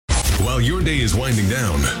while your day is winding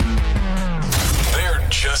down. They're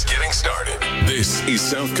just getting started. This is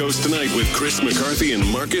South Coast Tonight with Chris McCarthy and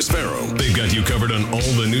Marcus Farrow. They've got you covered on all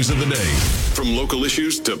the news of the day, from local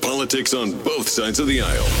issues to politics on both sides of the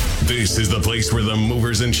aisle. This is the place where the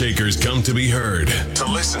movers and shakers come to be heard, to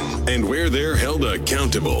listen, and where they're held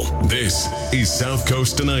accountable. This is South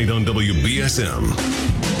Coast Tonight on WBSM.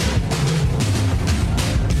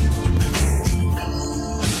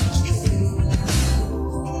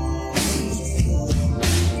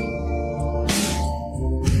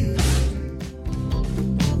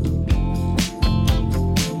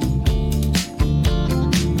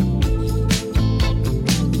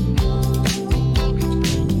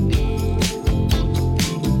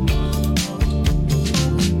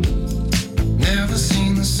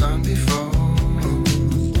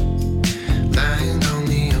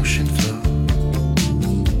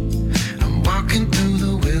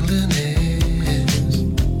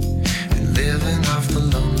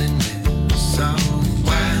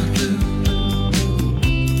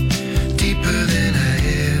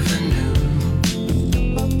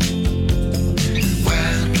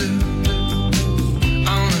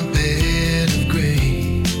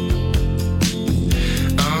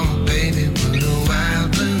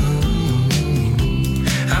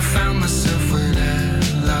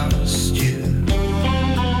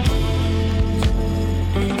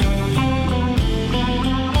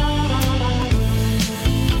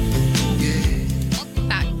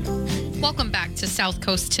 South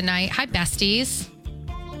Coast Tonight. Hi, besties.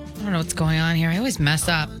 I don't know what's going on here. I always mess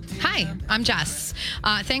up. Hi, I'm Jess.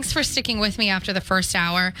 Thanks for sticking with me after the first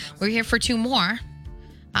hour. We're here for two more.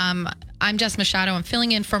 I'm Jess Machado. I'm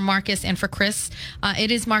filling in for Marcus and for Chris.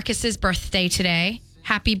 It is Marcus's birthday today.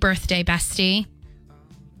 Happy birthday, bestie.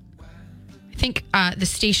 I think the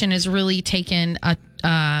station has really taken a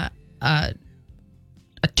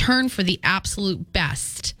turn for the absolute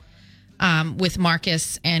best. With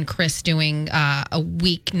Marcus and Chris doing a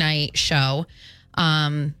weeknight show.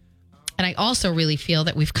 And I also really feel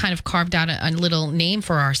that we've kind of carved out a little name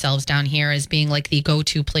for ourselves down here as being like the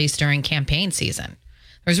go-to place during campaign season.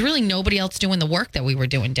 There's really nobody else doing the work that we were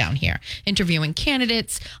doing down here. Interviewing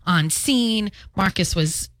candidates, on scene. Marcus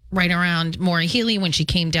was right around Nikki Haley when she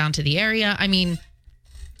came down to the area. I mean,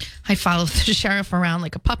 I followed the sheriff around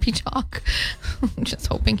like a puppy dog, just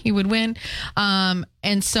hoping he would win.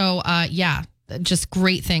 And so, yeah, just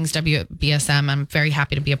great things, WBSM. I'm very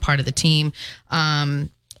happy to be a part of the team, and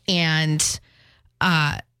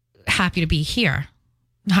happy to be here.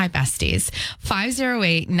 Hi, besties.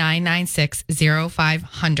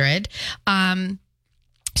 508-996-0500.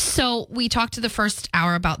 So we talked to the first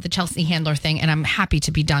hour about the Chelsea Handler thing, and I'm happy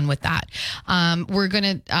to be done with that. We're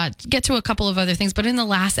going to get to a couple of other things, but in the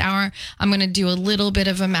last hour, I'm going to do a little bit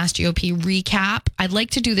of a Mass GOP recap. I'd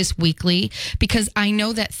like to do this weekly because I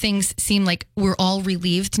know that things seem like we're all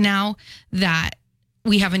relieved now that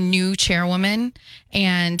we have a new chairwoman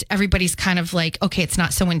and everybody's kind of like, okay, it's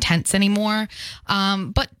not so intense anymore.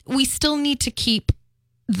 But we still need to keep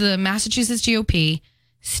the Massachusetts GOP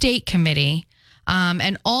state committee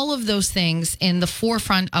and all of those things in the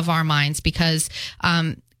forefront of our minds because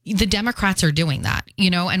the Democrats are doing that,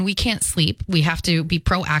 and we can't sleep. We have to be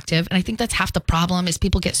proactive. And I think that's half the problem is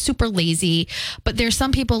people get super lazy. But there's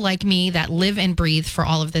some people like me that live and breathe for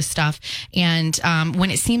all of this stuff. And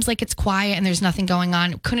when it seems like it's quiet and there's nothing going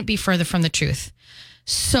on, it couldn't be further from the truth.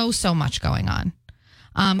 So much going on.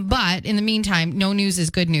 But in the meantime, no news is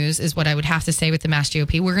good news is what I would have to say with the Mass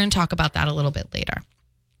GOP. We're going to talk about that a little bit later.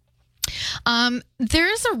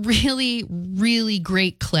 There's a really, really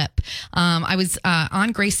great clip. I was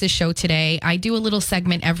on Grace's show today. I do a little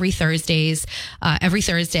segment every Thursday.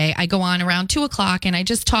 I go on around 2:00 and I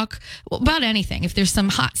just talk about anything. If there's some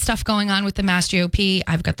hot stuff going on with the Mass GOP,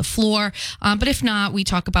 I've got the floor. But if not, we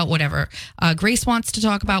talk about whatever Grace wants to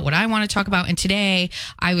talk about, what I want to talk about. And today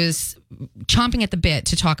I was chomping at the bit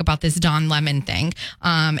to talk about this Don Lemon thing.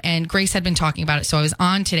 And Grace had been talking about it. So I was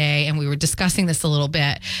on today and we were discussing this a little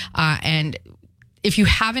bit. And if you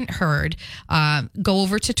haven't heard, go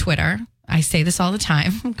over to Twitter. I say this all the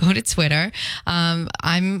time. Go to Twitter.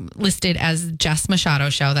 I'm listed as Jess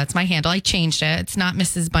Machado Show. That's my handle. I changed it. It's not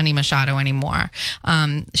Mrs. Bunny Machado anymore.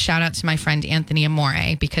 Shout out to my friend Anthony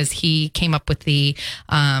Amore because he came up with the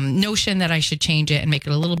notion that I should change it and make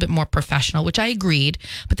it a little bit more professional, which I agreed.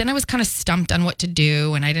 But then I was kind of stumped on what to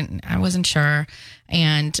do, and I wasn't sure.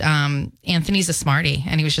 And Anthony's a smarty,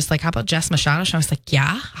 and he was just like, "How about Jess Machado Show?" I was like,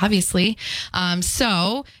 "Yeah, obviously."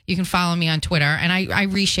 So you can follow me on Twitter, and I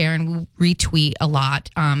reshare and retweet a lot.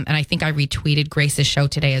 And I think I retweeted Grace's show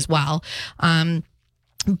today as well.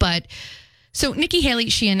 But So Nikki Haley,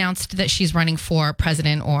 she announced that she's running for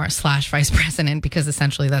president or / vice president because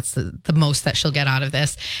essentially that's the most that she'll get out of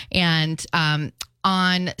this. And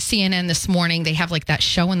on CNN this morning, they have like that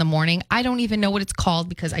show in the morning. I don't even know what it's called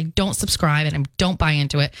because I don't subscribe and I don't buy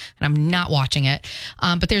into it and I'm not watching it.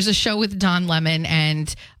 But there's a show with Don Lemon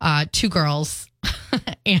and two girls.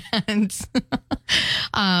 And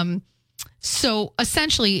so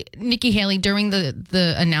essentially, Nikki Haley, during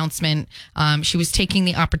the announcement, she was taking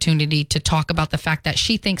the opportunity to talk about the fact that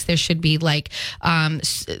she thinks there should be like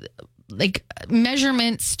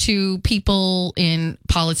measurements to people in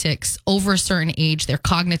politics over a certain age, their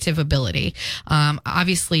cognitive ability.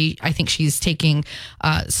 Obviously, I think she's taking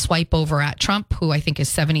a swipe over at Trump, who I think is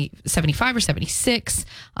 75 or 76.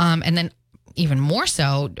 And then even more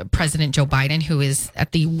so, President Joe Biden, who is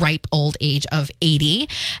at the ripe old age of 80.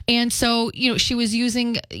 And so, she was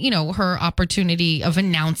using, her opportunity of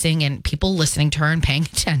announcing and people listening to her and paying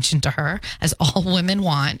attention to her, as all women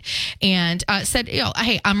want, and said,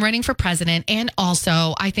 hey, I'm running for president. And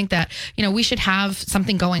also, I think that, we should have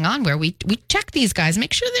something going on where we check these guys,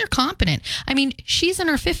 make sure they're competent. I mean, she's in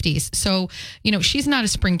her 50s, so, she's not a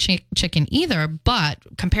spring chicken either, but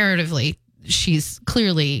comparatively, she's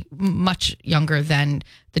clearly much younger than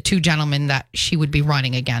the two gentlemen that she would be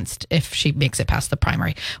running against if she makes it past the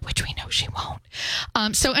primary, which we know she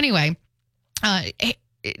won't. So anyway,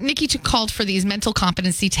 Nikki called for these mental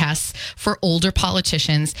competency tests for older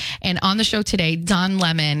politicians. And on the show today, Don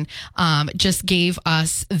Lemon just gave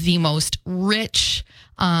us the most rich,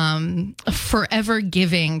 forever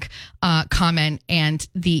giving comment, and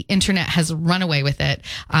the internet has run away with it.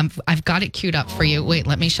 I've got it queued up for you. Wait,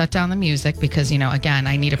 let me shut down the music because, again,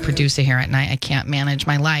 I need a producer here at night. I can't manage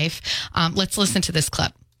my life. Let's listen to this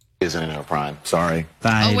clip. Isn't in her prime. Sorry.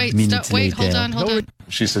 Oh, wait, wait, hold on.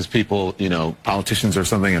 She says people, politicians or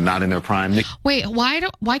something are not in their prime. Wait,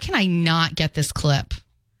 why can I not get this clip?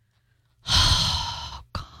 Oh,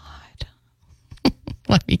 God.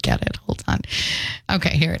 Let me get it. Hold on.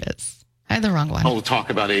 Okay, here it is. I had the wrong one. Oh, talk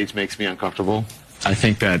about age makes me uncomfortable. I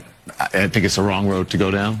think it's the wrong road to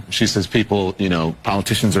go down. She says people,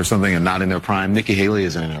 politicians or something are not in their prime. Nikki Haley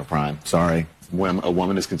isn't in her prime. Sorry. When a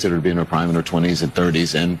woman is considered to be in her prime in her 20s and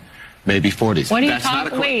 30s and maybe 40s. What are you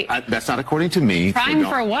talking? Wait, that's not according to me. Prime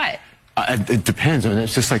for what? It depends. I mean,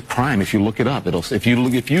 it's just like prime. If you look it up, if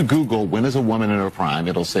you Google when is a woman in her prime,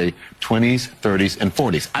 it'll say 20s, 30s, and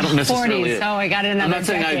 40s. I don't necessarily. 40s. Oh, I got another. I'm not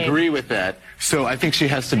saying decade. I agree with that. So I think she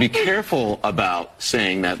has to be careful about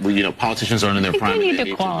saying that politicians aren't in their prime. You need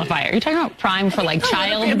to qualify. Are you talking about prime for like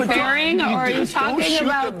childbearing, or are you talking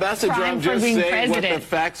about prime for being president? What the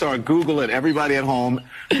facts are. Google it. Everybody at home.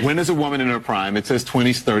 When is a woman in her prime? It says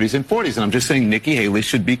 20s, 30s, and 40s. And I'm just saying Nikki Haley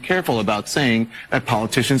should be careful about saying that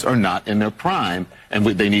politicians are not in their prime, and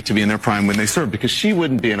they need to be in their prime when they serve, because she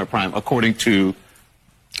wouldn't be in her prime according to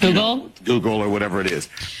Google or whatever it is.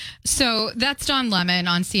 So that's Don Lemon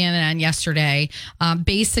on CNN yesterday,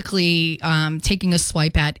 basically taking a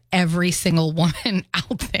swipe at every single woman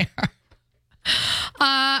out there.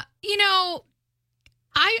 I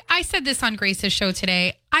said this on Grace's show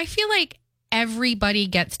today. I feel like everybody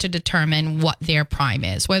gets to determine what their prime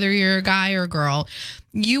is, whether you're a guy or a girl.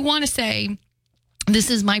 You want to say,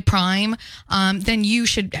 this is my prime, then you're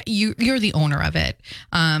the owner of it.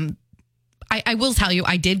 I will tell you,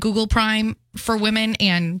 I did Google prime for women,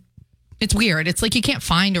 and it's weird. It's like you can't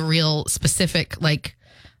find a real specific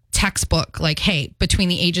textbook, hey, between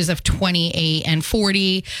the ages of 28 and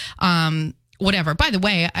 40, whatever. By the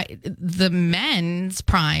way, the men's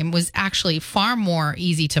prime was actually far more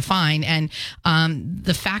easy to find, and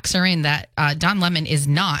the facts are in that Don Lemon is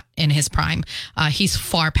not in his prime. He's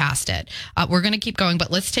far past it. We're going to keep going,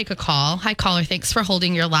 but let's take a call. Hi, caller. Thanks for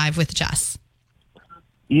holding. You're live with Jess.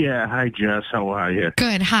 Yeah, hi, Jess. How are you?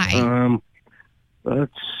 Good. Hi.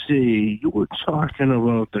 Let's see. You were talking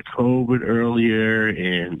about the COVID earlier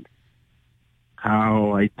and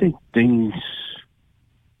how I think things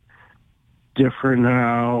different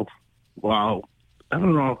now. Well, I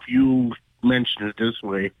don't know if you mentioned it this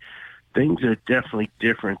way. Things are definitely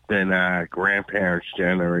different than our grandparents'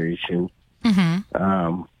 generation.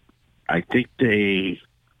 Mm-hmm. I think they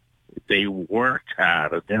worked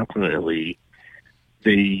harder, definitely.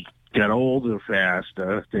 They got older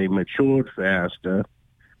faster. They matured faster.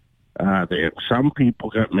 Some people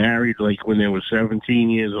got married when they were 17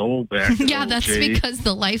 years old back in Yeah, that's days. because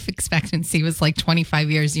the life expectancy was 25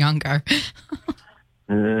 years younger.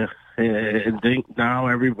 And now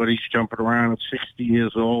everybody's jumping around at 60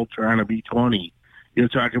 years old trying to be 20. You're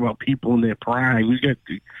talking about people in their prime.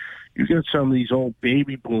 you got some of these old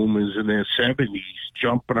baby boomers in their 70s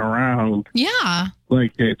jumping around. Yeah.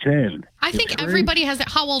 Like they're 10. I think everybody has it.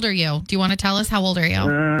 How old are you? Do you want to tell us how old are you?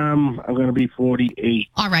 I'm going to be 48.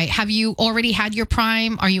 All right. Have you already had your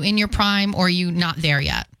prime? Are you in your prime or are you not there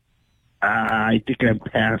yet? I think I'm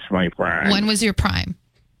past my prime. When was your prime?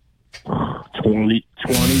 20s,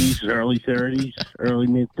 early 30s, early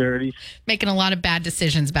mid-30s. Making a lot of bad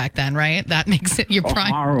decisions back then, right? That makes it your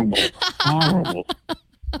prime. Horrible.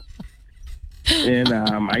 And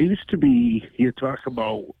I used to be, you talk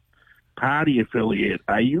about party affiliate,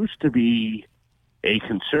 I used to be a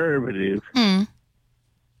conservative.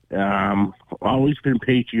 Always been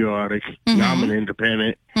patriotic. Now I'm an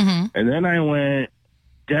independent. And then I went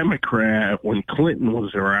Democrat when Clinton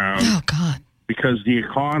was around. Oh, God. Because the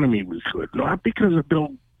economy was good. Not because of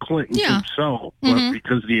Bill Clinton himself, but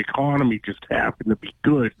because the economy just happened to be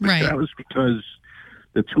good. But that was because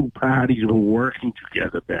the two parties were working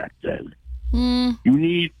together back then. You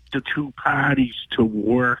need the two parties to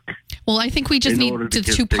work. Well, I think we just need the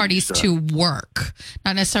two parties to work,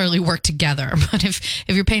 not necessarily work together. But if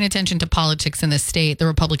you're paying attention to politics in this state, the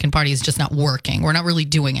Republican Party is just not working. We're not really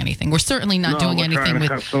doing anything. We're certainly not doing anything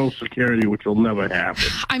with Social Security, which will never happen.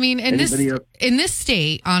 I mean, in this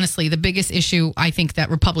state, honestly, the biggest issue I think that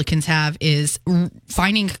Republicans have is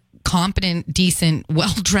finding competent, decent,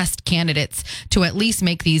 well-dressed candidates to at least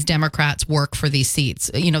make these Democrats work for these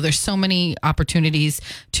seats. You know, there's so many opportunities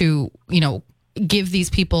to, give these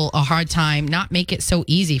people a hard time, not make it so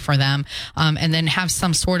easy for them, and then have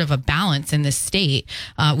some sort of a balance in this state.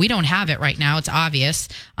 We don't have it right now. It's obvious.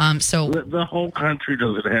 So the whole country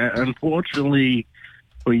doesn't have. Unfortunately,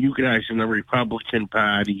 for you guys in the Republican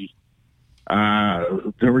Party,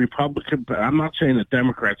 I'm not saying the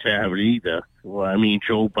Democrats have it either. Well, I mean,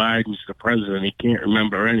 Joe Biden's the president. He can't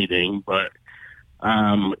remember anything. But,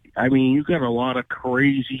 you got a lot of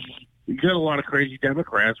crazy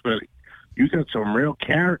Democrats, but you got some real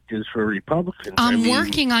characters for Republicans. I'm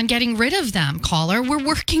working on getting rid of them, caller. We're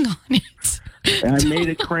working on it. I made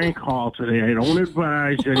a crank call today. I don't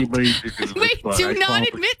advise anybody to do this. Wait, do not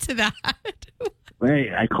admit to that.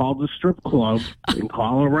 Hey, I called the strip club in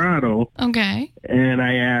Colorado. Okay. And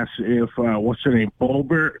I asked if, what's her name,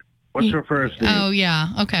 Bolbert? What's her first name? Oh,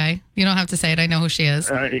 yeah. Okay. You don't have to say it. I know who she is.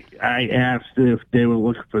 I asked if they were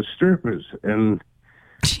looking for strippers. And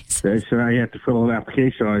they said I had to fill an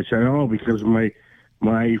application. I said, because my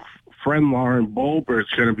friend Lauren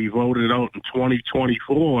Bolbert's going to be voted out in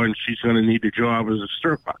 2024, and she's going to need a job as a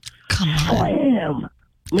stripper. Come on. Slam.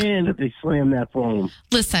 Man, did they slam that phone.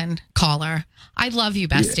 Listen, caller, I love you,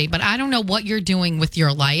 bestie, but I don't know what you're doing with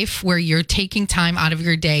your life where you're taking time out of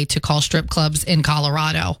your day to call strip clubs in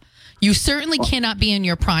Colorado. You certainly cannot be in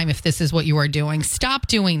your prime if this is what you are doing. Stop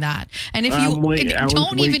doing that. And if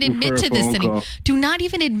don't even admit to this anymore. Do not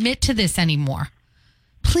even admit to this anymore.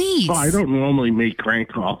 Please. Oh, I don't normally make crank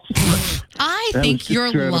calls. I think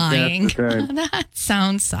you're lying. That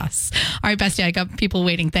sounds sus. All right, bestie, I got people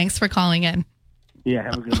waiting. Thanks for calling in. Yeah,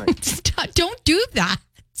 have a good night. Don't do that.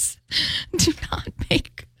 Do not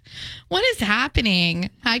make. What is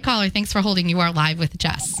happening? Hi, caller. Thanks for holding. You are live with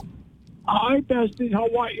Jess. Hi, bestie. How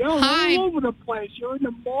are you? Hi. All over the place. You're in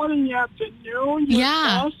the morning, afternoon. You're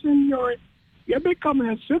Boston. You're becoming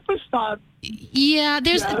a superstar. Yeah,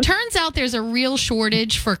 it turns out there's a real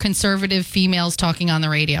shortage for conservative females talking on the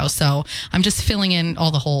radio. So I'm just filling in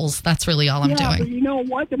all the holes. That's really all I'm doing. But you know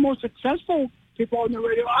what? The most successful people on the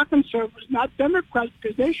radio are conservatives, not Democrats,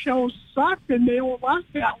 because their shows suck and they don't last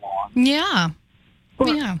that long. Yeah. But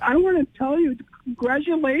I want to tell you,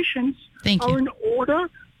 congratulations Thank you. are in order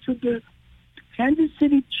to the Kansas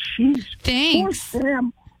City Chiefs. Thanks. Poor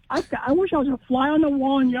Sam. I wish I was a fly on the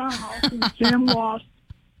wall in your house and Sam lost.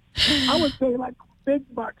 I would pay like big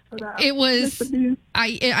bucks for that. It was,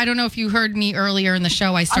 I don't know if you heard me earlier in the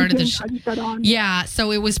show. I started the show. Yeah,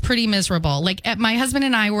 so it was pretty miserable. Like, my husband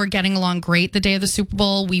and I were getting along great the day of the Super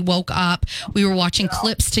Bowl. We woke up. We were watching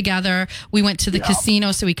clips together. We went to the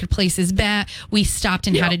casino so we could place his bet. We stopped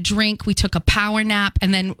and had a drink. We took a power nap.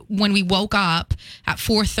 And then when we woke up at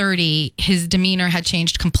 4:30, his demeanor had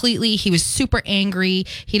changed completely. He was super angry.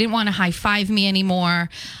 He didn't want to high five me anymore.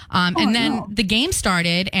 And then the game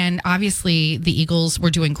started, and obviously the Eagles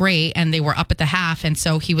were doing great, and they were up at the half, and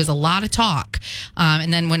so he was a lot of talk.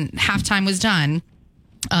 And then when halftime was done,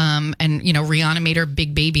 and Rihanna made her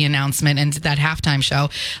big baby announcement and did that halftime show,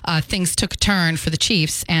 things took a turn for the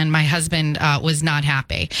Chiefs, and my husband was not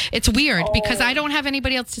happy. It's weird because I don't have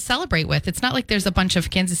anybody else to celebrate with. It's not like there's a bunch of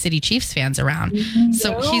Kansas City Chiefs fans around,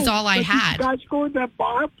 so he's all I had. You guys go to that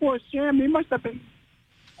bar, poor Sam. He must have been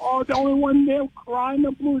the only one there crying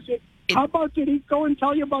the blues. How about, did he go and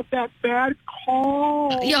tell you about that bad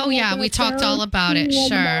call? Oh, yeah, we talked all about it.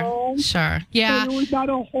 Sure. Yeah. So it was not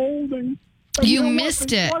a holding. But you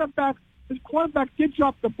missed it. His quarterback did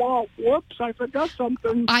drop the ball. Whoops, I forgot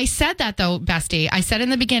something. I said that, though, Bestie. I said in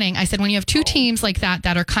the beginning, I said when you have two teams like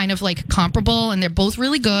that are kind of like comparable and they're both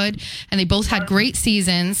really good and they both had great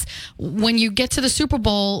seasons, when you get to the Super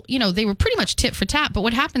Bowl, they were pretty much tit for tat. But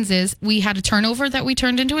what happens is we had a turnover that we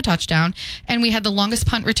turned into a touchdown, and we had the longest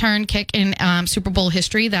punt return kick in Super Bowl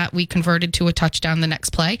history that we converted to a touchdown the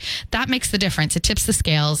next play. That makes the difference. It tips the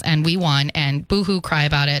scales, and we won, and boo-hoo, cry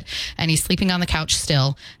about it. And he's sleeping on the couch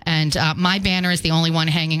still. And my banner is the only one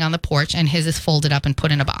hanging on the porch, and his is folded up and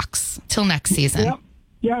put in a box. Till next season.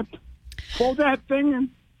 Yep. Fold that thing and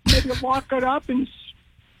maybe lock it up and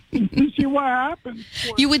see what happens.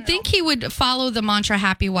 You would think he would follow the mantra,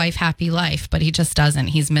 happy wife, happy life, but he just doesn't.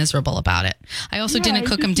 He's miserable about it. I also didn't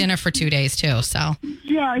cook him dinner for 2 days, too, so.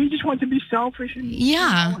 Yeah, he just wants to be selfish.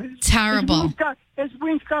 And, terrible. His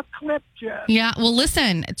wings got clipped, Jess. Yeah, well,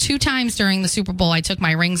 listen, 2 times during the Super Bowl, I took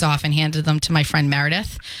my rings off and handed them to my friend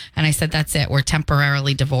Meredith, and I said, that's it. We're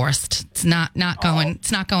temporarily divorced. It's not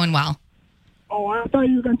going well. Oh, I thought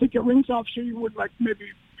you were going to take your rings off so you would, maybe,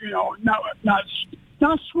 not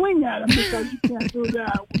swing at him, because you can't do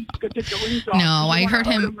that. You could take your rings off. No, I heard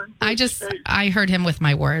him. I heard him with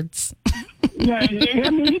my words. Yeah, I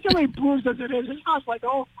mean, he's already bruised as it is. His house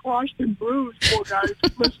all crushed and bruised. Poor guy,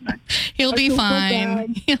 listening. He'll be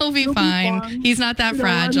fine. He'll be fine. He's not that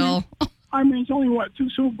fragile. I mean, it's only 2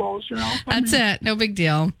 Super Bowls, That's it. No big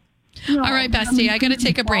deal. All right, Bestie, I got to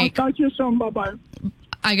take a break. I'll talk to you soon. Bye-bye.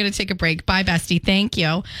 I got to take a break. Bye, Bestie. Thank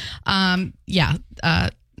you.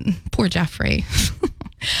 Poor Jeffrey.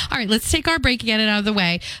 All right, let's take our break and get it out of the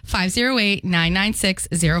way.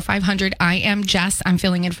 508-996-0500. I am Jess. I'm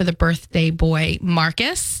filling in for the birthday boy,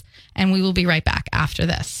 Marcus, and we will be right back after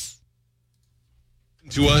this.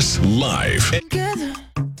 To us live. Together,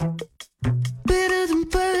 better than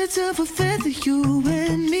birds of a feather, you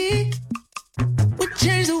and me. We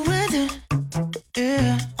change the weather.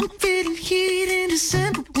 Yeah, I'm feeling heat in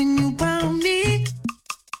December when you found me.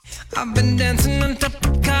 I've been dancing on top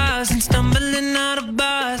of cars and stumbling out of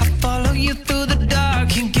bars. I follow you through the dark,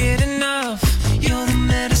 can't get enough. You're the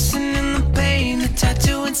medicine and the pain, the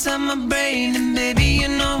tattoo inside my brain. And baby, you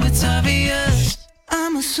know it's obvious,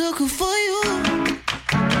 I'm a sucker for you.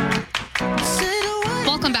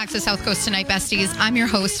 Welcome back to South Coast Tonight, besties. I'm your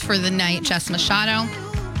host for the night, Jess Machado.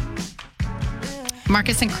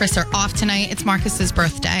 Marcus and Chris are off tonight. It's Marcus's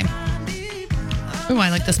birthday. Ooh, I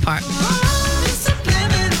like this part.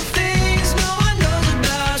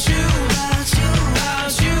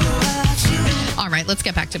 All right, let's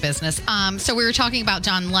get back to business. So we were talking about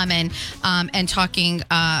Don Lemon and talking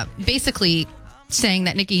basically saying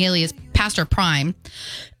that Nikki Haley is past her prime.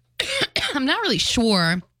 I'm not really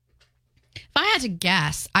sure. If I had to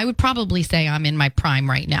guess, I would probably say I'm in my prime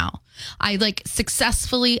right now. I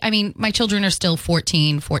successfully, my children are still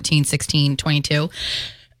 14, 16, 22.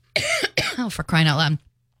 Oh, for crying out loud.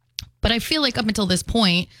 But I feel like up until this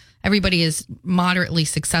point, everybody is moderately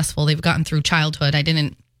successful. They've gotten through childhood. I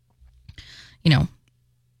didn't, the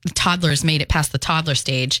toddlers made it past the toddler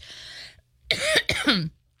stage.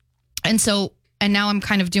 And now I'm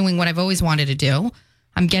kind of doing what I've always wanted to do.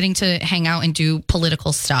 I'm getting to hang out and do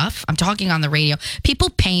political stuff. I'm talking on the radio. People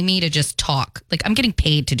pay me to just talk. I'm getting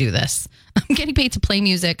paid to do this. I'm getting paid to play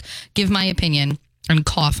music, give my opinion, and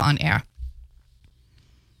cough on air.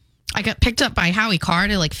 I got picked up by Howie Carr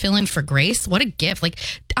to fill in for Grace. What a gift.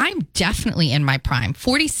 I'm definitely in my prime.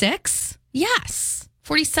 46? Yes.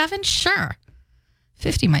 47? Sure.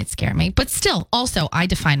 50 might scare me, but still, also, I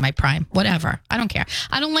define my prime. Whatever. I don't care.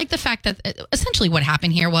 I don't like the fact that essentially what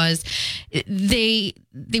happened here was they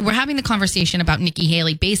were having the conversation about Nikki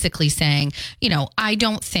Haley basically saying, I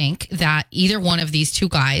don't think that either one of these two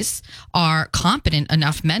guys are competent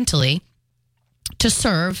enough mentally to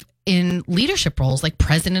serve in leadership roles like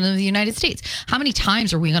president of the United States. How many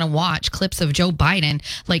times are we going to watch clips of Joe Biden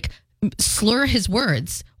slur his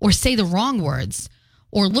words or say the wrong words?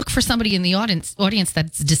 Or look for somebody in the audience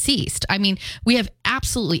that's deceased. We have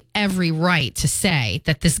absolutely every right to say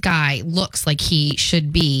that this guy looks like he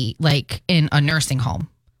should be in a nursing home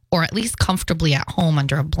or at least comfortably at home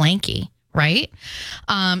under a blankie, right?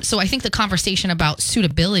 So I think the conversation about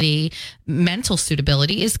suitability, mental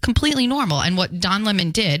suitability, is completely normal. And what Don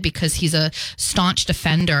Lemon did, because he's a staunch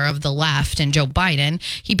defender of the left and Joe Biden,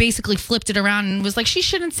 he basically flipped it around and was like, she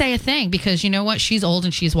shouldn't say a thing because you know what? She's old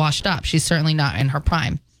and she's washed up. She's certainly not in her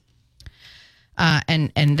prime.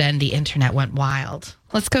 And then the internet went wild.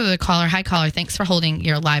 Let's go to the caller. Hi, caller. Thanks for holding.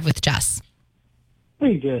 You're live with Jess.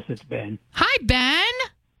 Hey, Jess. It's Ben. Hi, Ben.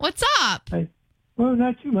 What's up? Well,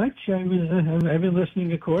 not too much. I've been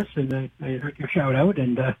listening, of course, and I heard your shout out.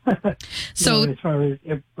 And so, as far as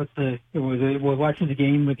we're watching the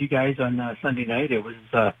game with you guys on Sunday night, it was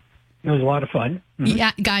a lot of fun. Mm-hmm.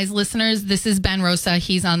 Yeah, guys, listeners, this is Ben Rosa.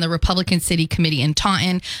 He's on the Republican City Committee in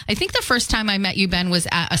Taunton. I think the first time I met you, Ben, was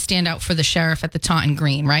at a standout for the sheriff at the Taunton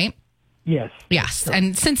Green, right? Yes. Yes.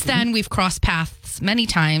 And since then, we've crossed paths many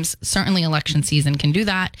times. Certainly election season can do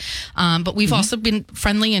that. But we've also been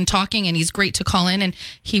friendly and talking, and he's great to call in. And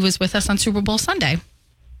he was with us on Super Bowl Sunday.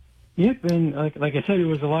 Yep. And like I said, it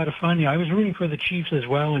was a lot of fun. I was rooting for the Chiefs as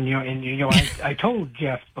well. And, I told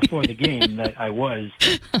Jeff before the game that I was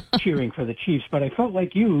cheering for the Chiefs. But I felt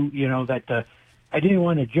like that I didn't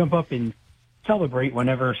want to jump up and celebrate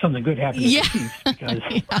whenever something good happened to the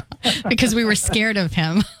Chiefs. Because we were scared of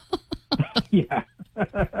him. Yeah. It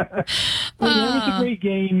was a great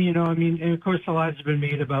game, and of course a lot has been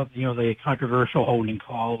made about, the controversial holding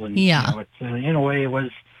call. And, it's, in a way, it was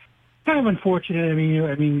kind of unfortunate.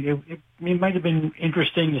 It might have been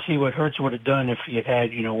interesting to see what Hurts would have done if he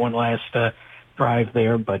had one last drive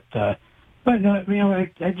there. But no,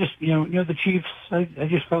 I just, the Chiefs, I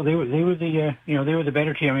just felt they were the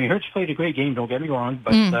better team. Hurts played a great game, don't get me wrong,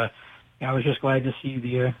 but I was just glad to see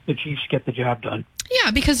the Chiefs get the job done.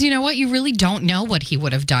 Yeah, because you know what? You really don't know what he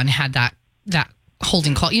would have done had that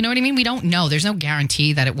holding call. You know what I mean? We don't know. There's no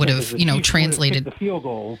guarantee that it would have, translated. The field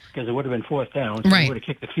goal, because it would have been fourth down. So right. He would have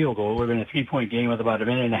kicked the field goal. It would have been a 3-point game with about a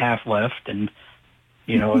minute and a half left. And,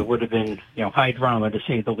 it would have been, high drama to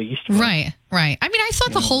say the least. But, right. I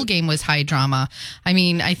thought the whole game was high drama.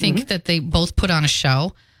 I think that they both put on a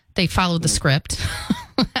show. They followed the script,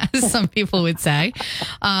 as some people would say.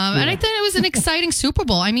 And I thought it was an exciting Super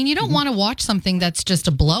Bowl. You don't want to watch something that's just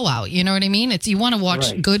a blowout. You know what I mean? You want to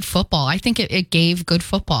watch good football. I think it gave good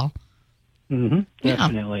football.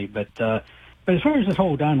 Definitely. But as far as this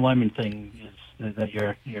whole Don Lemon thing that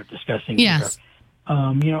you're discussing, yes.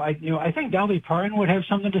 I think Dolly Parton would have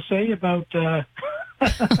something to say about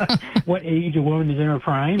what age a woman is in her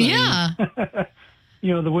prime. Yeah.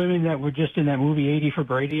 The women that were just in that movie 80 for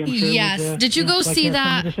Brady, I'm sure. Yes. Did you go see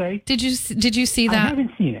that? Did you see that? I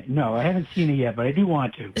haven't seen it. No, I haven't seen it yet, but I do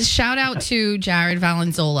want to. Shout out to Jared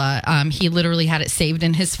Valenzola. He literally had it saved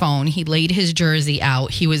in his phone. He laid his jersey out.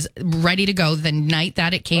 He was ready to go the night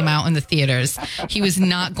that it came out in the theaters. He was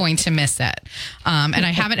not going to miss it. And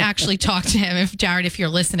I haven't actually talked to him. Jared, if you're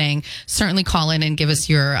listening, certainly call in and give us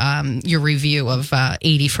your review of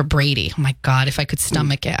 80 for Brady. Oh my God, if I could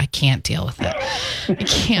stomach it, I can't deal with it. I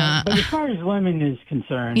can't. But as far as Lemon is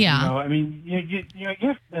concerned, yeah.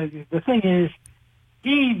 The thing is,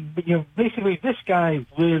 he, basically this guy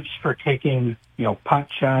lives for taking, pot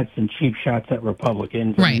shots and cheap shots at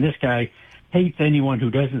Republicans. Right. This guy hates anyone who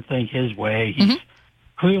doesn't think his way. He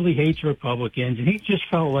clearly hates Republicans, and he just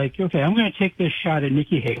felt like, okay, I'm going to take this shot at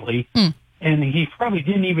Nikki Haley, and he probably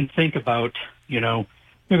didn't even think about, because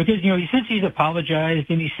since he's apologized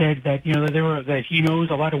and he said that that he knows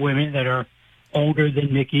a lot of women that are older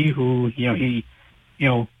than Nikki, who I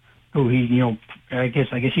guess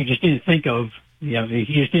he just didn't think of, he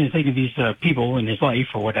just didn't think of these people in his life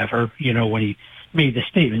or whatever, when he made the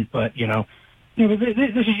statement. But this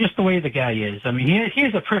is just the way the guy is. He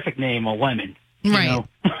has a perfect name, a lemon. Right.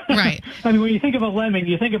 Right. When you think of a lemon,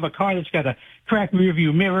 you think of a car that's got a cracked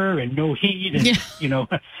rearview mirror and no heat, and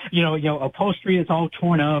upholstery that's all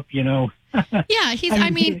torn up. Yeah,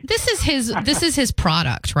 this is his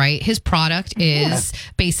product, right? His product is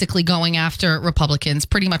basically going after Republicans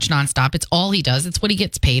pretty much nonstop. It's all he does. It's what he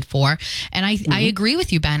gets paid for. And I agree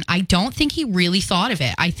with you, Ben. I don't think he really thought of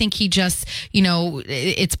it. I think he just,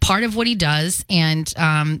 it's part of what he does. And,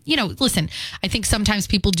 listen, I think sometimes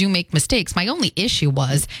people do make mistakes. My only issue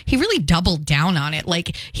was he really doubled down on it.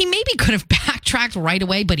 Like, he maybe could have backtracked right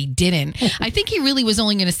away, but he didn't. I think he really was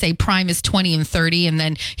only going to say prime is 20 and 30, and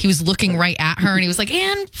then he was looking right at her and he was like,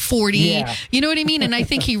 and 40. Yeah. You know what I mean? And I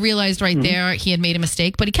think he realized right there he had made a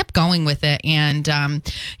mistake, but he kept going with it. And,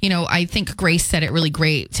 I think Grace said it really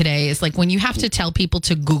great today. Is like, when you have to tell people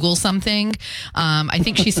to Google something, I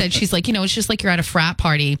think she said, she's like, it's just like you're at a frat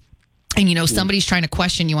party. And, somebody's trying to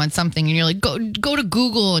question you on something and you're like, go to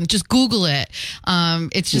Google and just Google it.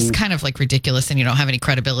 It's just kind of like ridiculous and you don't have any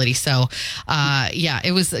credibility. So,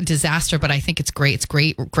 it was a disaster, but I think it's great. It's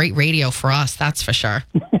great radio for us. That's for sure.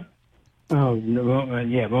 Oh, no,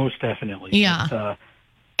 yeah, most definitely. Yeah. But,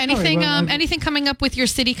 anything coming up with your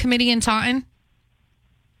city committee in Taunton?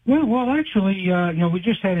 Well, actually, we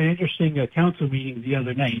just had an interesting council meeting the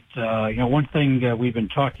other night. One thing we've been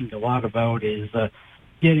talking a lot about is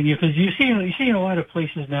getting, because you see in a lot of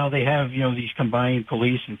places now they have these combined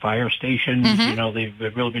police and fire stations.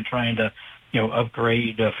 They've really been trying to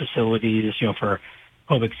upgrade facilities, for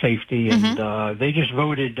public safety. And they just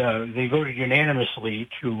voted. They voted unanimously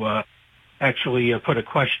to actually put a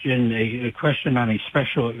question on a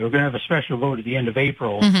special. We're going to have a special vote at the end of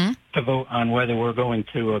April to vote on whether we're going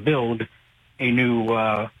to build a new,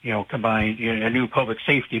 a new public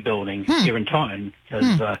safety building here in Taunton.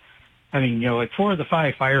 Because, 4 of the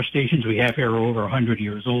 5 fire stations we have here are over 100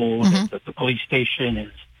 years old. The police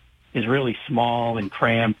station is really small and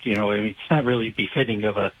cramped. It's not really befitting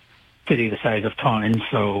of a city the size of Taunton.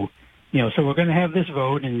 So, so we're going to have this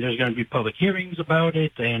vote, and there's going to be public hearings about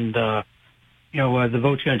it. And, the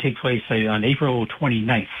vote's going to take place on April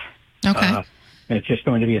 29th. Okay. It's just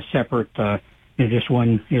going to be a separate,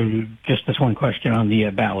 just this one question on the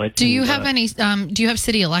ballot. Do you have any? Do you have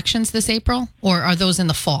city elections this April, or are those in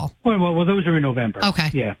the fall? Well, those are in November. Okay.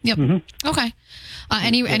 Yeah. Yep. Okay.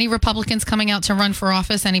 Any Republicans coming out to run for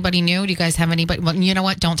office? Anybody new? Do you guys have anybody? Well, you know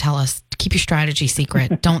what? Don't tell us. Keep your strategy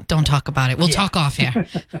secret. Don't talk about it. We'll talk off here.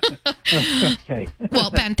 Okay.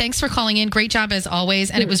 Well, Ben, thanks for calling in. Great job as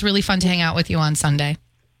always, and it was really fun to hang out with you on Sunday.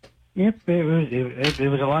 Yep, it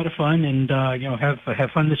was a lot of fun, and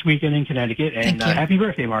have fun this weekend in Connecticut, and happy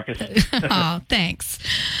birthday, Marcus. Oh, thanks.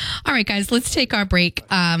 All right, guys, let's take our break.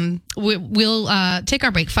 We'll take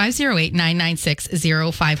our break.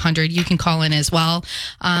 508-996-0500. You can call in as well.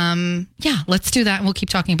 Let's do that, and we'll keep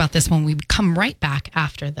talking about this when we come right back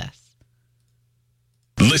after this.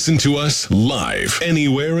 Listen to us live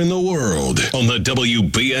anywhere in the world on the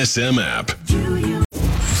WBSM app.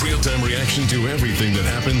 Real-time reaction to everything that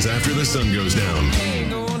happens after the sun goes down.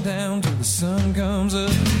 Going down till the sun comes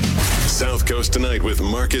up. South Coast Tonight with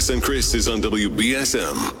Marcus and Chris is on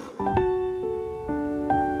WBSM.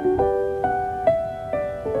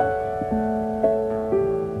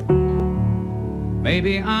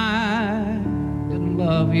 Maybe I didn't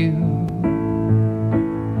love you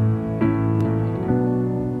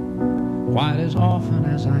quite as often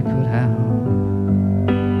as I could have.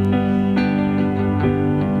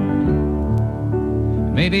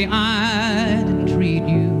 Maybe I didn't treat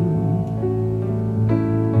you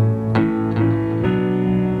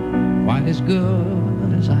quite as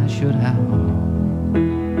good as I should have.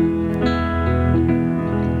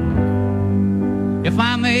 If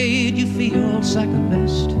I made you feel second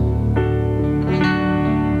best,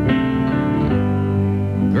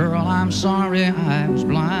 girl, I'm sorry I was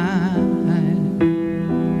blind.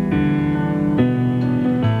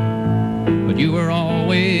 But you were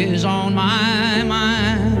always on my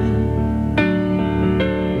mind.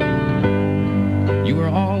 You were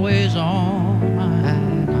always on my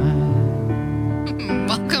mind.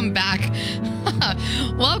 Welcome back.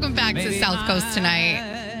 Welcome back to South Coast Tonight.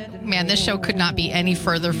 Man, this show could not be any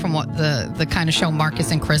further from what the kind of show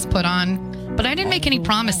Marcus and Chris put on. But I didn't make any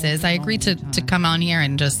promises. I agreed to come on here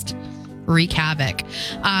and just wreak havoc.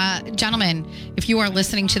 Gentlemen, if you are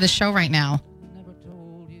listening to the show right now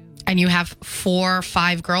and you have 4 or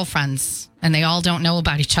 5 girlfriends and they all don't know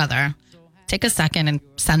about each other, take a second and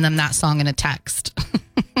send them that song in a text.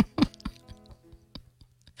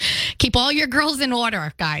 Keep all your girls in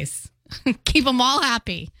order, guys. Keep them all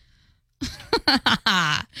happy.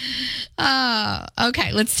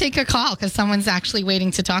 Okay, let's take a call because someone's actually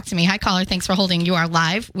waiting to talk to me. Hi, caller. Thanks for holding. You are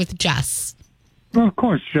live with Jess. Well, of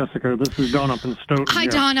course, Jessica. This is Don up in Stoughton. Hi,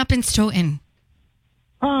 Don up in Stoughton.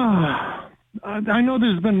 I know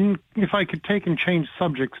there's been, if I could take and change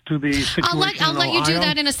subjects to the situation I'll let you do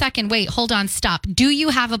that in a second. Wait, hold on, stop. Do you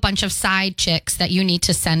have a bunch of side chicks that you need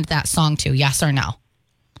to send that song to, yes or no?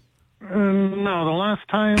 No, the last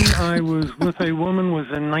time I was with a woman was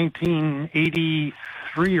in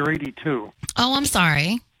 1983 or 82. Oh, I'm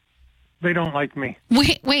sorry. They don't like me.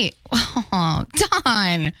 Wait. Oh,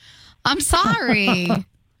 Don, I'm sorry.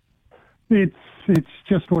 It's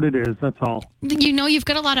just what it is, that's all. You know, you've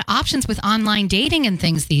got a lot of options with online dating and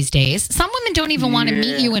things these days. Some women don't even want to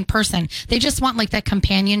meet you in person. They just want like that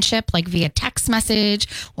companionship, like via text message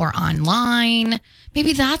or online.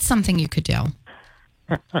 Maybe that's something you could do.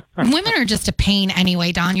 Women are just a pain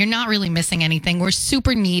anyway, Don. You're not really missing anything. We're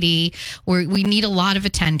super needy. We need a lot of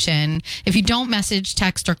attention. If you don't message,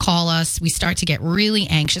 text, or call us, we start to get really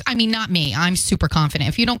anxious. I mean, not me. I'm super confident.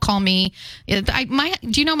 If you don't call me, do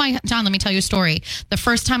you know Don, let me tell you a story. The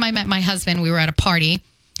first time I met my husband, we were at a party.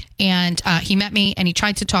 And he met me and he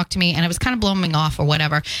tried to talk to me and I was kind of blowing him off or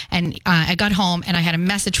whatever. And I got home and I had a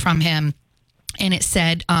message from him. And it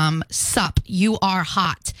said, sup, you are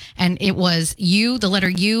hot. And it was you, the letter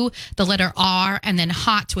U, the letter R, and then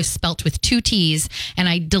hot was spelt with 2 T's. And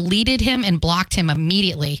I deleted him and blocked him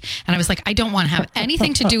immediately. And I was like, I don't want to have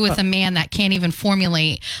anything to do with a man that can't even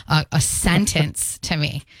formulate a sentence to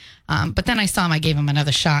me. But then I saw him. I gave him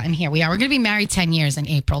another shot, and here we are. We're going to be married 10 years in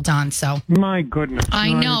April, Don. So my goodness,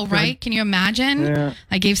 I know, right? Can you imagine? Yeah.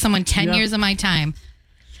 I gave someone 10 years of my time.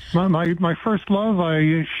 My first love,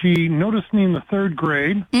 she noticed me in the 3rd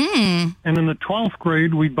grade, and in the 12th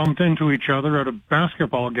grade, we bumped into each other at a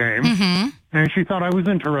basketball game, and she thought I was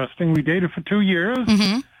interesting. We dated for 2 years,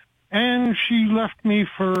 and she left me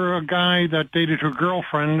for a guy that dated her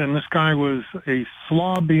girlfriend, and this guy was a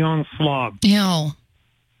slob beyond slob. Ew.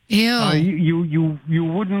 You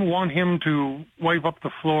wouldn't want him to wipe up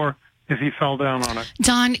the floor if he fell down on it.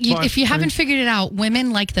 Don, if you haven't figured it out,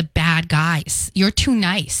 women like the bad guys. You're too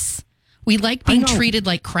nice. We like being treated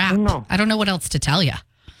like crap. I don't know what else to tell you.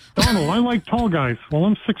 Donald, I like tall guys. Well,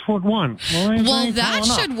 I'm 6'1". Well, that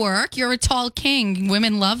should work. You're a tall king.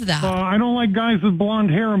 Women love that. I don't like guys with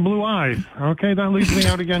blonde hair and blue eyes. Okay, that leaves me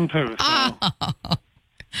out again, too. So.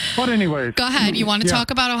 But anyways. Go ahead. You want to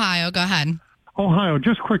talk about Ohio? Go ahead. Ohio,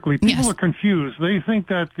 just quickly. People are confused. They think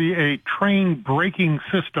that a train braking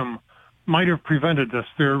system might have prevented this.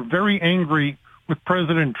 They're very angry with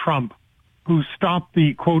President Trump, who stopped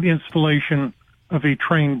the, quote, installation of a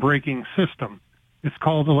train braking system. It's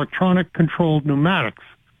called electronic controlled pneumatics.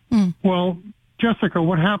 Well, Jessica,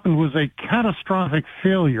 what happened was a catastrophic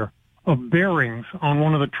failure of bearings on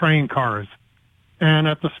one of the train cars. And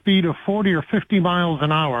at the speed of 40 or 50 miles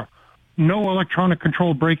an hour, no electronic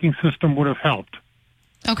control braking system would have helped.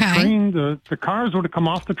 Okay. The cars would have come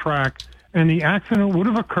off the track, and the accident would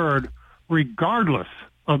have occurred regardless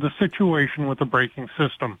of the situation with the braking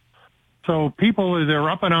system. So people, they're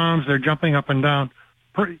up in arms, they're jumping up and down.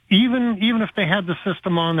 Even if they had the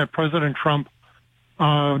system on that President Trump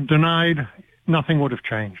denied, nothing would have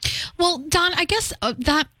changed. Well, Don, I guess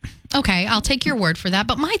okay, I'll take your word for that.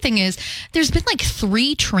 But my thing is, there's been like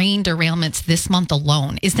 3 train derailments this month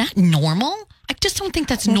alone. Is that normal? I just don't think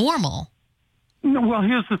that's normal. No, well,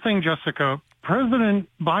 here's the thing, Jessica. President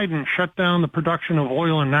Biden shut down the production of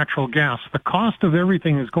oil and natural gas. The cost of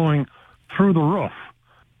everything is going through the roof.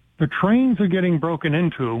 The trains are getting broken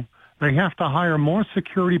into. They have to hire more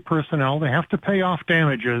security personnel. They have to pay off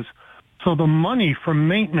damages. So the money for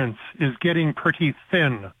maintenance is getting pretty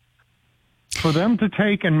thin. For them to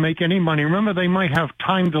take and make any money, remember, they might have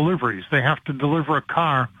time deliveries. They have to deliver a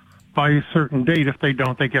car by a certain date. If they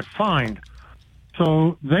don't, they get fined.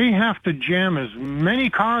 So they have to jam as many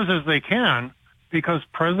cars as they can because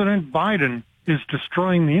President Biden is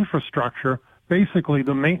destroying the infrastructure, basically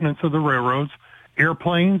the maintenance of the railroads,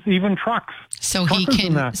 airplanes, even trucks. So he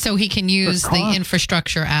can use the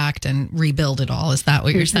Infrastructure Act and rebuild it all. Is that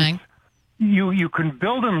what you're saying? You can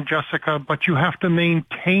build them, Jessica, but you have to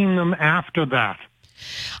maintain them after that.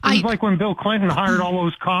 It's like when Bill Clinton hired all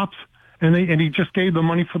those cops and he just gave them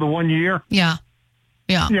money for the 1 year. Yeah.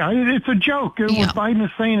 It's a joke. What Biden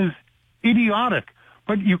is saying is idiotic.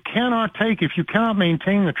 But you cannot if you cannot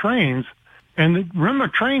maintain the trains, and remember,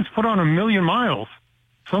 trains put on 1 million miles.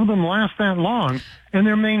 Some of them last that long, and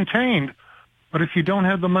they're maintained. But if you don't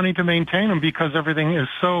have the money to maintain them because everything is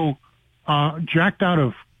so jacked out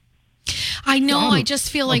of I know. I just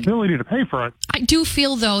feel like ability to pay for it. I do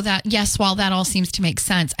feel, though, that yes, while that all seems to make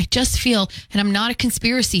sense, I just feel, and I'm not a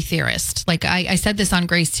conspiracy theorist. Like I said this on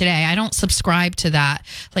Grace today, I don't subscribe to that,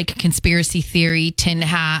 like a conspiracy theory, tin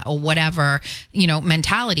hat, or whatever,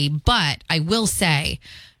 mentality. But I will say,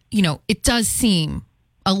 it does seem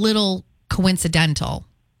a little coincidental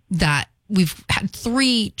that we've had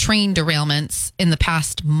 3 train derailments in the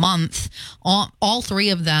past month, all 3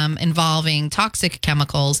 of them involving toxic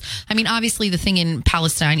chemicals. I mean, obviously the thing in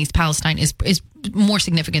Palestine, East Palestine, is more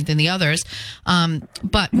significant than the others.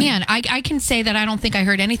 But man, I can say that I don't think I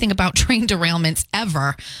heard anything about train derailments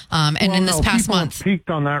ever. In this past month, people peaked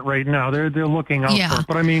on that right now. They're looking out for it.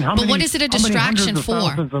 But I mean, what is it a distraction for?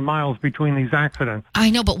 Thousands of miles between these accidents. I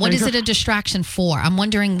know, but what is it a distraction for? I'm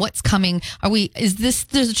wondering what's coming. Is this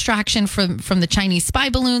the distraction from the Chinese spy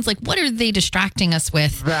balloons? Like, what are they distracting us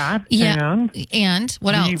with? That and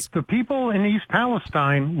what else? The people in East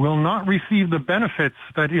Palestine will not receive the benefits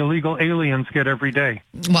that illegal aliens get every day.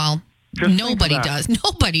 Well, nobody does.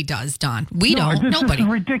 Nobody does, Don. Nobody. This is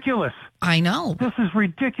ridiculous. I know. This is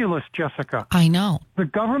ridiculous, Jessica. I know. The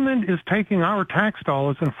government is taking our tax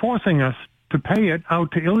dollars and forcing us to pay it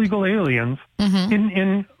out to illegal aliens.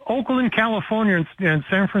 In Oakland, California, and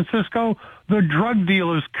San Francisco. The drug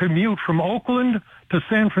dealers commute from Oakland to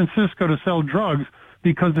San Francisco to sell drugs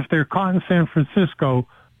because if they're caught in San Francisco,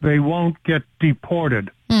 they won't get deported.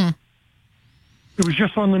 It was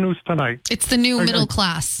just on the news tonight. It's the new middle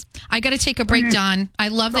class. I got to take a break, Don. I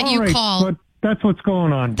love that you called. But that's what's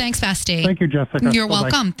going on. Thanks, Fasti. Thank you, Jessica. You're Bye-bye.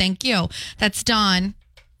 welcome. Thank you. That's Don.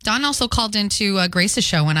 Don also called into Grace's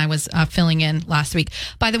show when I was filling in last week.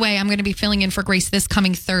 By the way, I'm going to be filling in for Grace this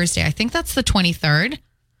coming Thursday. I think that's the 23rd.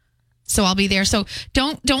 So I'll be there. So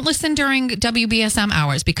don't listen during WBSM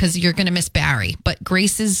hours because you're going to miss Barry. But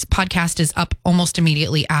Grace's podcast is up almost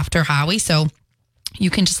immediately after Howie. So you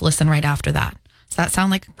can just listen right after that. Does that sound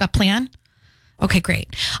like a plan? Okay,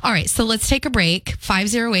 great. All right, so let's take a break.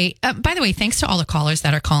 508. By the way, thanks to all the callers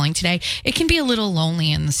that are calling today. It can be a little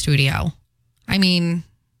lonely in the studio. I mean,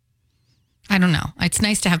 I don't know. It's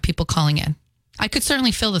nice to have people calling in. I could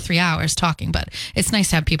certainly fill the 3 hours talking, but it's nice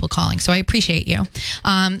to have people calling. So I appreciate you.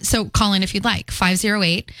 So call in if you'd like.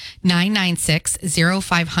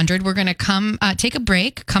 508-996-0500. We're going to come take a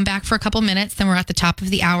break, come back for a couple minutes. Then we're at the top of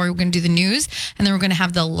the hour. We're going to do the news. And then we're going to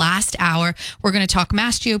have the last hour. We're going to talk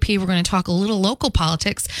Mass GOP. We're going to talk a little local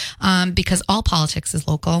politics because all politics is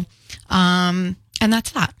local. And that's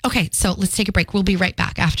that. Okay, so let's take a break. We'll be right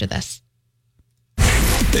back after this.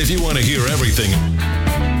 If you want to hear everything...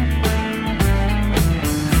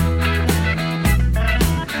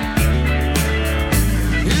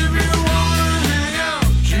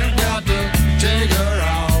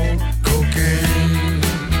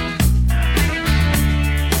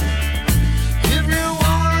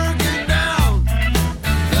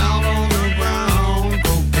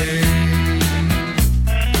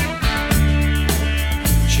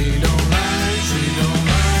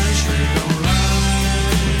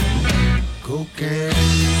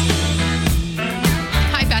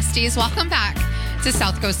 Welcome back to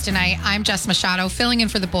South Coast Tonight. I'm Jess Machado, filling in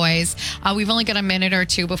for the boys. We've only got a minute or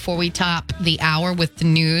two before we top the hour with the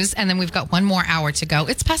news, and then we've got one more hour to go.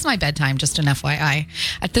 It's past my bedtime, just an FYI.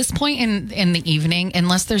 At this point in the evening,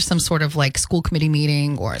 unless there's some sort of like school committee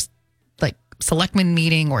meeting or like selectman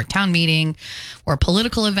meeting or town meeting or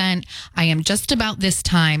political event, I am just about this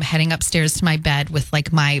time heading upstairs to my bed with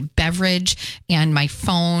like my beverage and my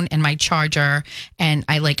phone and my charger, and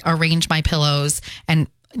I like arrange my pillows. And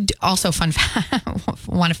also,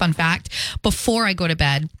 want a fun fact? Before I go to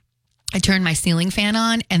bed, I turn my ceiling fan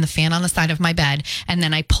on and the fan on the side of my bed, and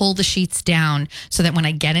then I pull the sheets down so that when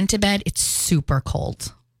I get into bed, it's super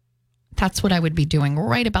cold. That's what I would be doing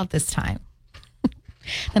right about this time.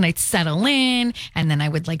 Then I'd settle in, and then I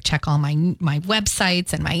would like check all my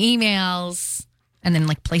websites and my emails, and then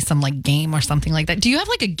like play some like game or something like that. Do you have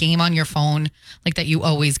like a game on your phone like that you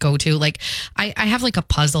always go to? Like I have like a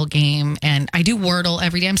puzzle game, and I do Wordle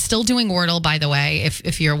every day. I'm still doing Wordle, by the way,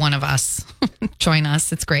 if you're one of us. Join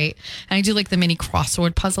us. It's great. And I do like the mini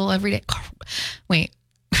crossword puzzle every day. Wait.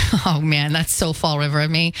 Oh man, that's so Fall River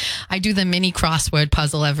of me. I do the mini crossword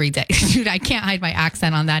puzzle every day. Dude, I can't hide my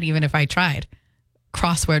accent on that even if I tried.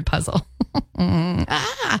 Crossword puzzle. All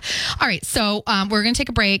right, so we're going to take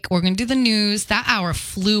a break. We're going to do the news. That hour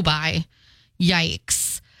flew by.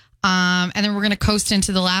 Yikes. And then we're going to coast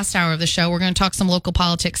into the last hour of the show. We're going to talk some local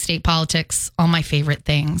politics, state politics, all my favorite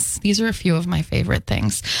things. These are a few of my favorite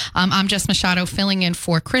things. I'm Jess Machado, filling in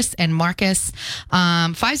for Chris and Marcus.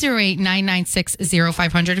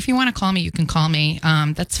 508-996-0500. If you want to call me, you can call me.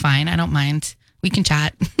 That's fine. I don't mind. We can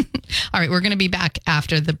chat. All right, we're going to be back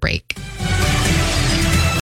after the break.